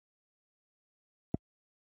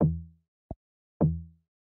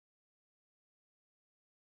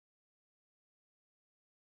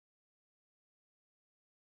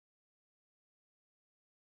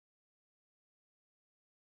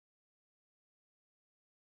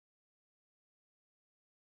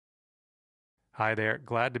Hi there,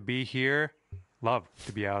 glad to be here. Love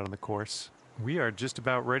to be out on the course. We are just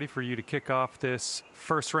about ready for you to kick off this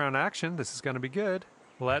first round action. This is going to be good.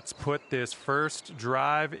 Let's put this first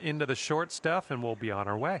drive into the short stuff and we'll be on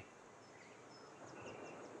our way.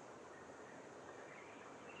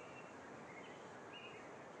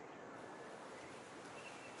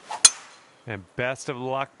 And best of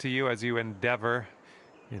luck to you as you endeavor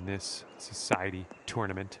in this society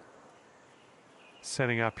tournament.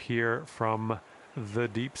 Setting up here from the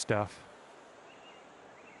deep stuff.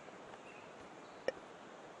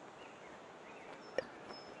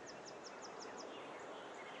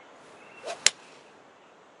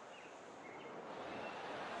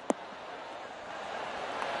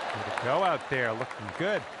 Way to go out there, looking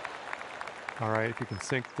good. All right, if you can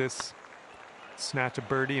sink this, snatch a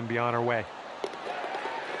birdie and be on our way.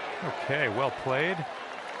 Okay, well played.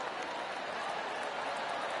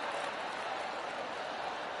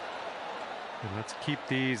 And let's keep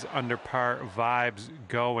these under par vibes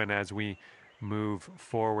going as we move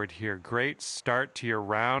forward here. Great start to your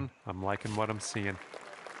round. I'm liking what I'm seeing.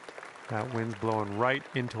 That wind's blowing right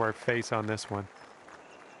into our face on this one.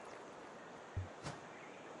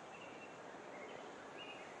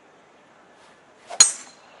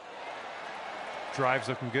 Drive's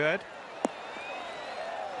looking good.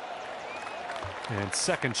 And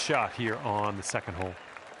second shot here on the second hole.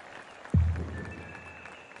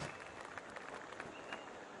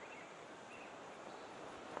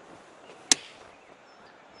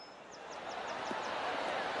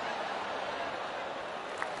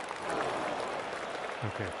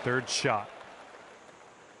 Okay, third shot.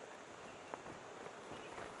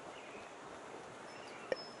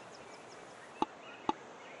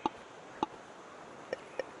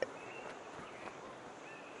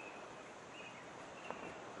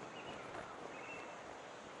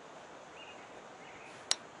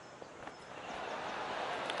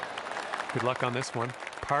 Good luck on this one.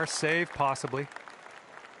 Par save, possibly.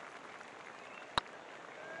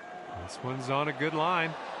 This one's on a good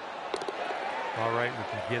line. All right, we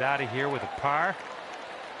can get out of here with a par.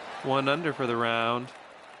 1 under for the round.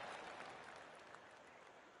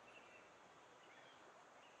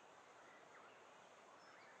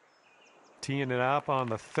 Teeing it up on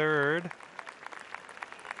the third.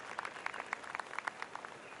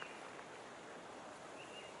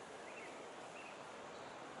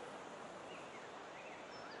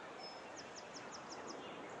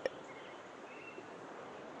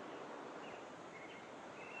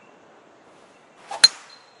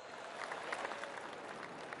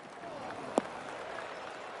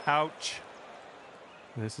 Ouch.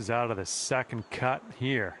 This is out of the second cut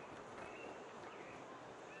here.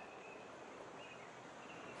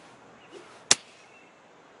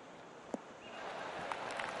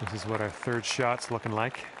 This is what our third shot's looking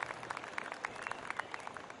like.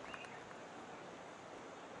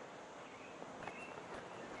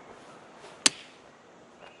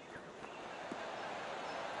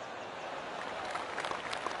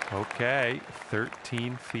 Okay,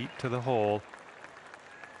 13 feet to the hole.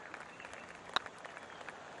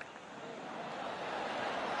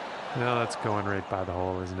 No, that's going right by the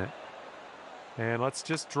hole, isn't it? And let's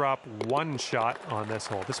just drop one shot on this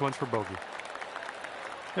hole. This one's for bogey.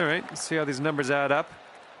 All right, let's see how these numbers add up.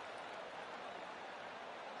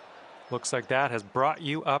 Looks like that has brought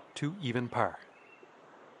you up to even par.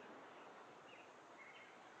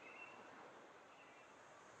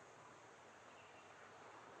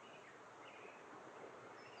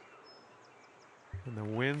 And the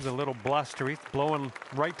wind's a little blustery, blowing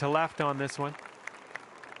right to left on this one.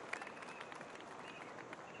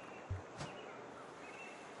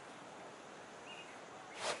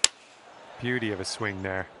 Beauty of a swing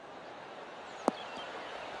there.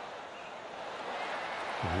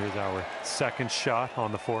 And here's our second shot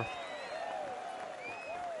on the fourth.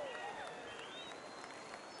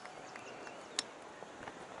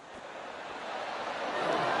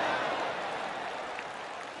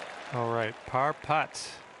 All right, par putt.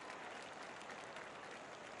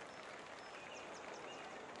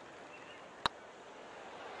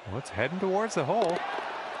 Well, it's heading towards the hole.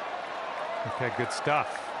 Okay, good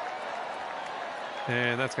stuff.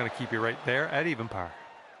 And that's going to keep you right there at even par.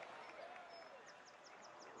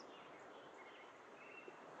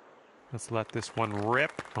 Let's let this one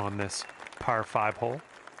rip on this par 5 hole.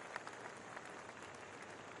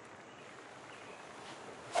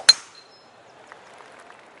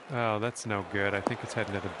 Oh, that's no good. I think it's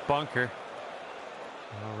heading to the bunker.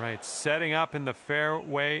 All right, setting up in the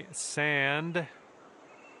fairway sand.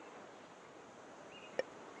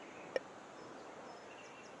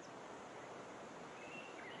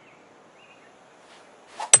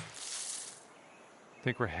 I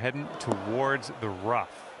think we're heading towards the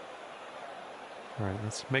rough. All right,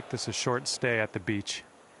 let's make this a short stay at the beach.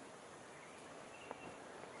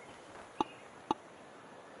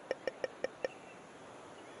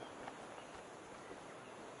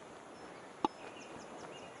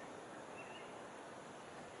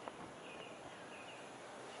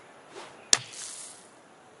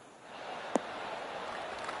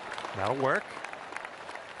 That'll work.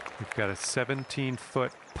 We've got a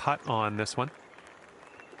 17-foot putt on this one.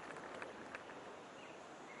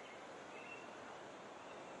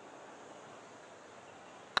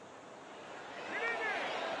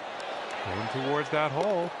 Going towards that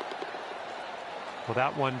hole. Well,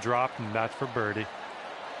 that one dropped, and that's for birdie.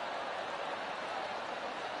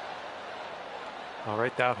 All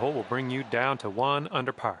right, that hole will bring you down to 1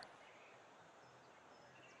 under par.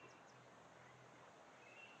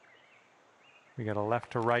 We got a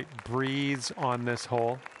left to right breeze on this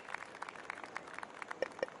hole.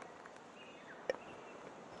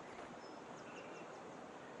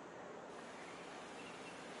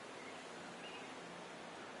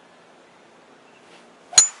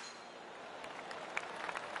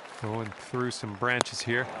 Going through some branches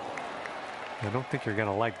here. I don't think you're going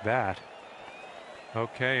to like that.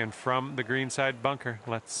 Okay, and from the greenside bunker,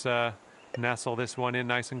 let's nestle this one in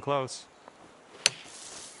nice and close.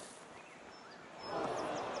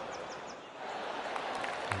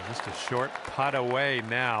 And just a short putt away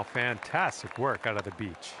now. Fantastic work out of the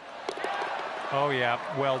beach. Oh yeah,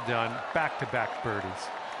 well done. Back-to-back birdies.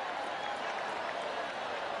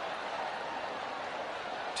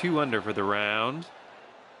 2 under for the round.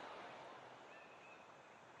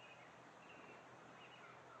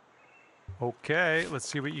 Okay, let's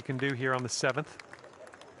see what you can do here on the 7th.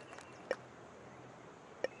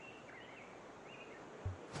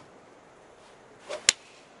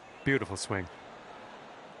 Beautiful swing.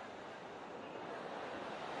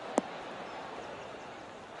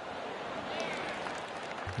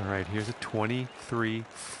 All right, here's a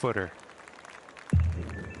 23-footer.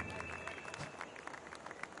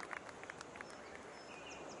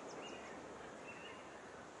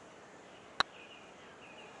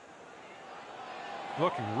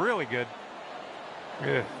 Looking really good.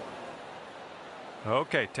 Yeah.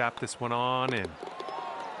 Okay, tap this one on in.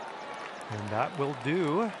 And that will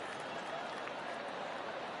do.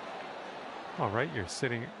 All right, you're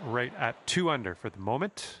sitting right at 2 under for the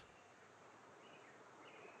moment.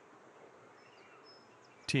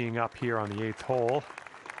 Teeing up here on the 8th hole.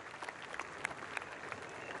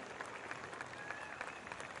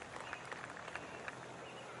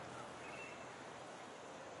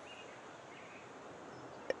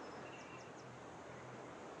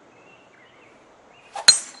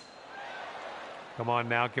 Come on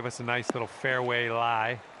now, give us a nice little fairway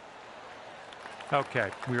lie.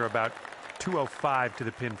 Okay, we're about 205 to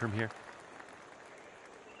the pin from here.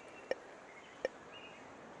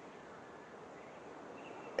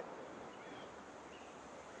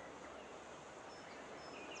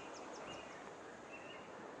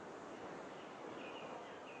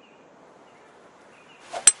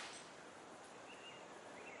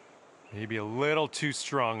 Maybe a little too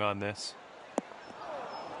strong on this.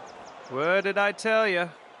 What did I tell you?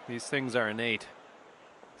 These things are innate.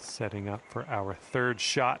 Setting up for our 3rd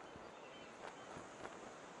shot.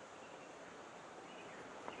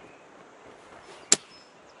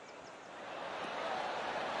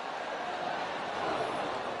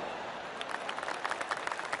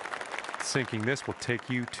 Sinking this will take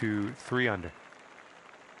you to 3 under.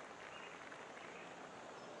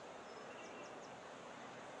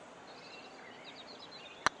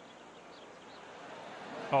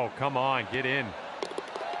 Oh, come on, get in.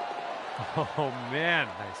 Oh, man,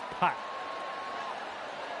 nice putt.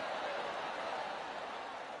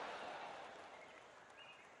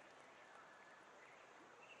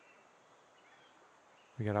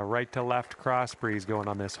 We got a right to left cross breeze going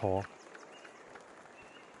on this hole.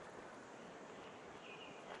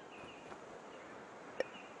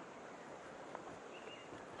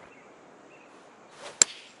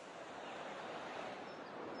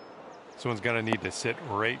 This one's going to need to sit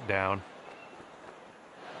right down.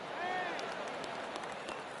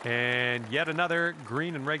 And yet another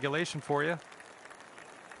green in regulation for you.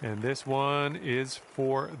 And this one is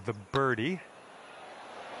for the birdie.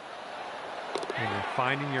 And you're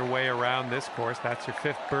finding your way around this course. That's your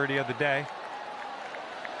 5th birdie of the day.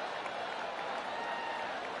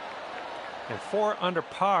 And 4 under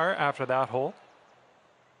par after that hole.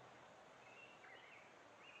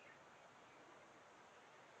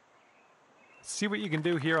 See what you can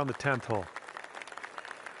do here on the 10th hole.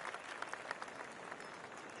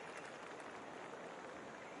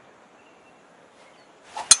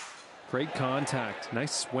 Great contact.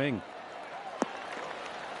 Nice swing.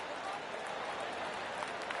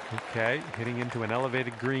 Okay, hitting into an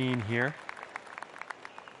elevated green here.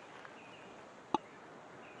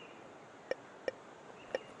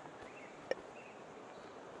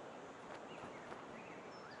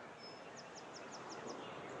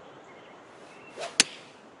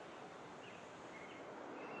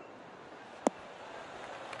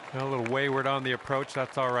 A little wayward on the approach.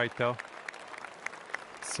 That's all right, though.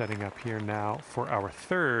 Setting up here now for our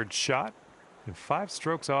third shot and 5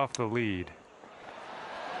 strokes off the lead.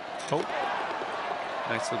 Oh,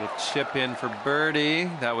 nice little chip in for birdie.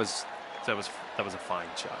 That was a fine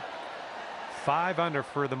shot. 5 under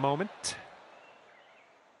for the moment.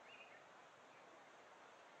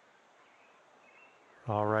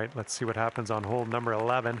 All right, let's see what happens on hole number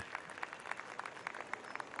 11.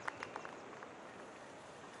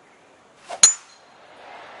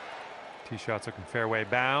 Tee shot's looking fairway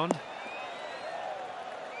bound.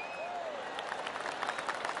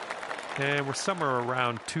 And we're somewhere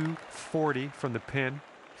around 240 from the pin.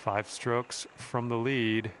 5 strokes from the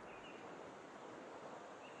lead.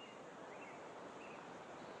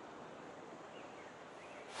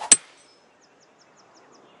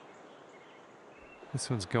 This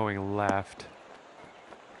one's going left.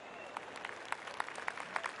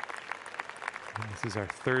 And this is our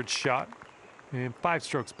third shot. And 5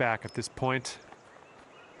 strokes back at this point.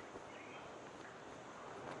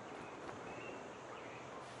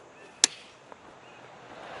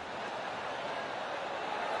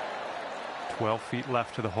 "12 feet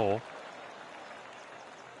left to the hole.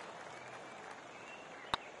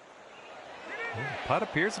 The putt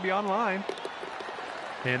appears to be on line.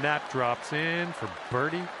 And that drops in for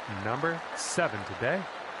birdie number 7 today.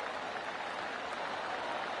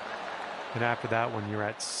 And after that one, you're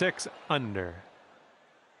at 6 under.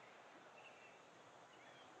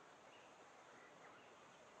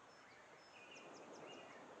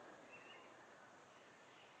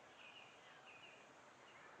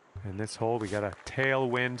 In this hole, we got a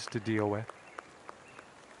tailwind to deal with.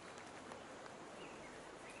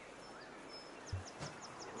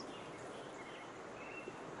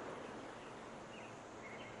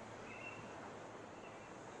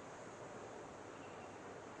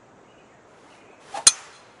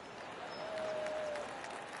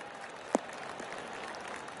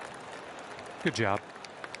 Good job.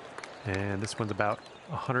 And this one's about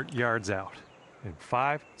 100 yards out and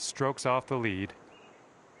 5 strokes off the lead.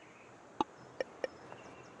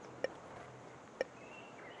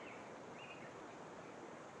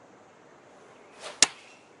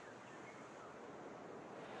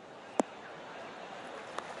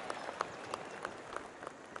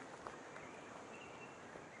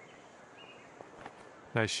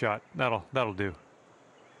 Nice shot. That'll do.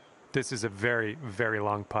 This is a very, very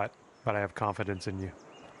long putt, but I have confidence in you.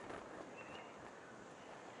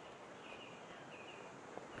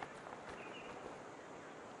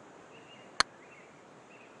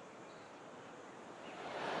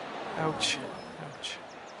 Ouch. Ouch.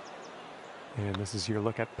 And this is your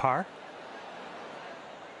look at par.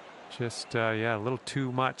 Just, yeah, a little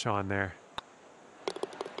too much on there.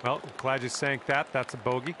 Well, glad you sank that. That's a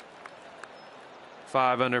bogey.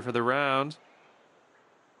 5 under for the round.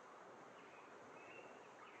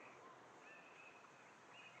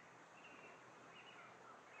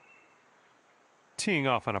 Teeing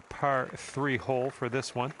off on a par 3 hole for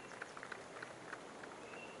this one.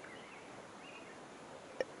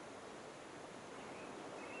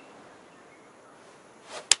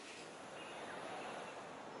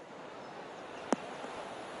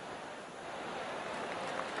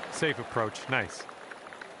 Safe approach. Nice.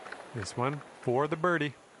 This one for the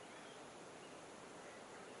birdie.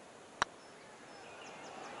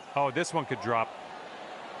 Oh, this one could drop.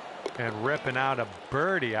 And ripping out a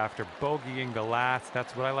birdie after bogeying the last.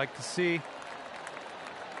 That's what I like to see.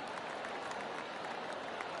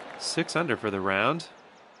 6 under for the round.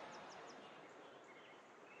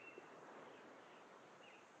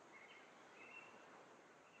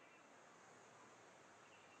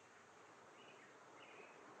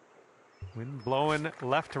 Wind blowing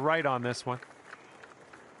left to right on this one.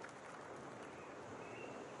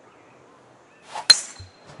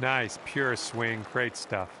 Nice, pure swing. Great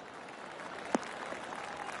stuff.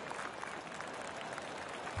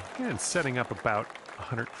 And setting up about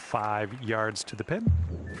 105 yards to the pin.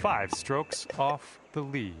 5 strokes off the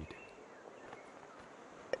lead.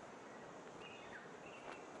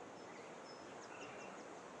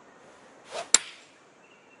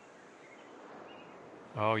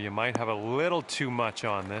 Oh, you might have a little too much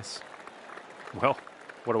on this. Well,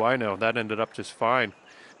 what do I know? That ended up just fine.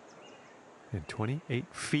 and 28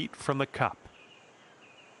 feet from the cup.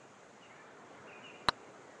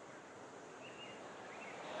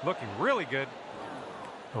 Looking really good.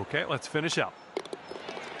 Okay, let's finish up.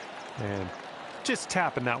 And just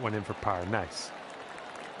tapping that one in for par. Nice.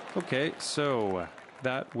 Okay, so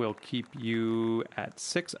that will keep you at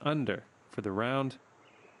 6 under for the round.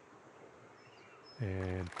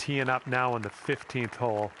 And teeing up now on the 15th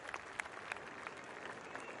hole.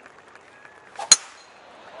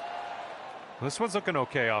 This one's looking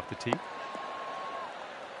okay off the tee.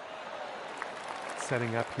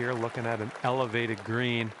 Setting up here, looking at an elevated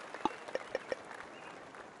green.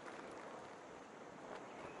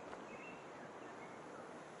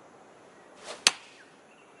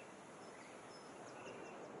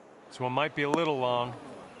 This one might be a little long.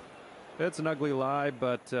 It's an ugly lie,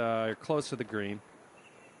 but you're close to the green.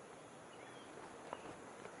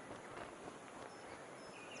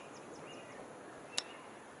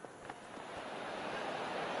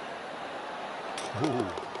 Ooh.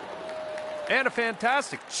 And a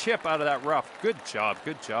fantastic chip out of that rough. Good job,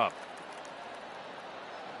 good job.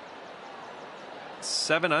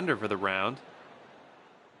 7 under for the round.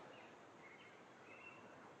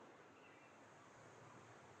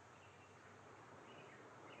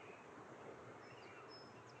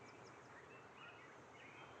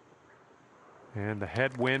 And the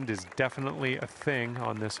headwind is definitely a thing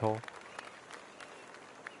on this hole.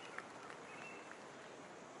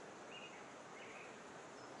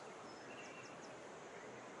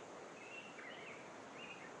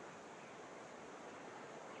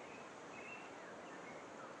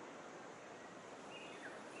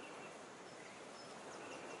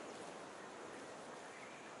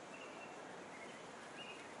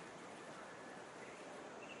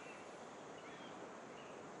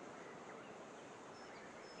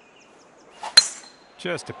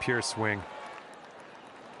 Just a pure swing.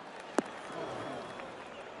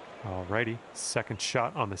 Alrighty, second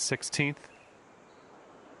shot on the 16th.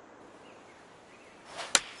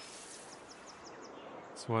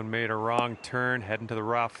 This one made a wrong turn, heading to the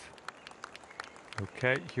rough.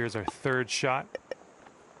 Okay, here's our third shot.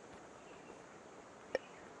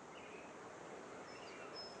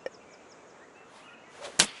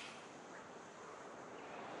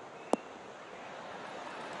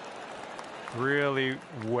 Really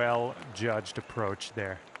well judged approach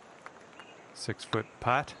there. 6-foot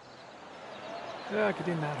putt. Get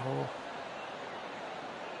in that hole.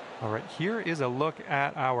 All right, here is a look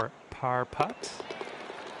at our par putt.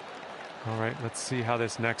 All right, let's see how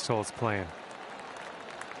this next hole is playing.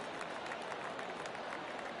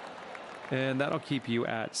 And that'll keep you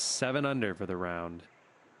at 7 under for the round.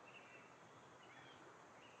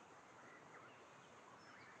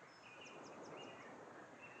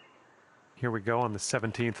 Here we go on the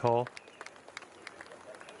 17th hole.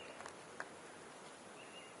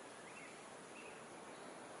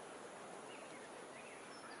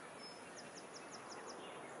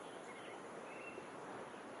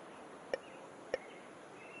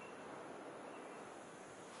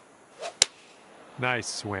 Nice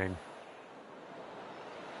swing.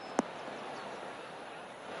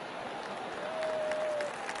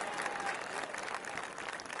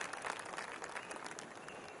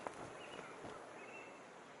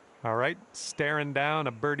 All right, staring down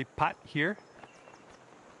a birdie putt here.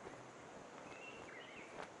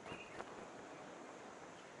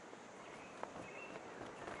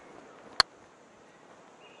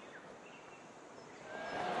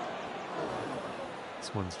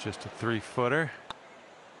 This one's just a 3-footer.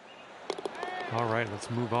 All right,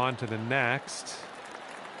 let's move on to the next.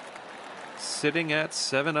 Sitting at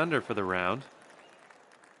 7 under for the round.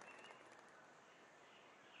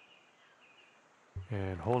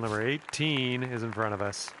 And hole number 18 is in front of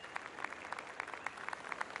us.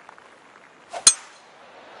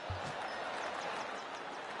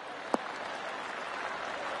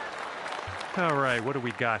 All right, what do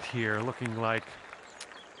we got here? Looking like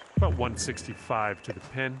about 165 to the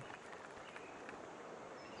pin.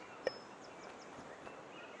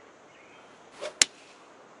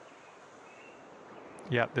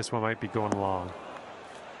 Yeah, this one might be going long.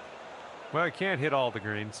 Well, I can't hit all the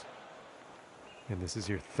greens. And this is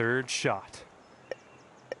your third shot.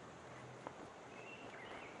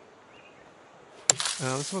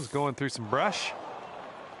 This one's going through some brush.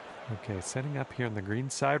 Okay, setting up here on the green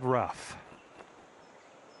side rough.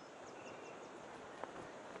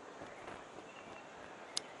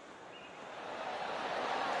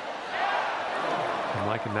 I'm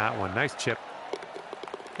liking that one. Nice chip.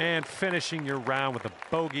 And finishing your round with a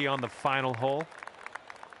bogey on the final hole.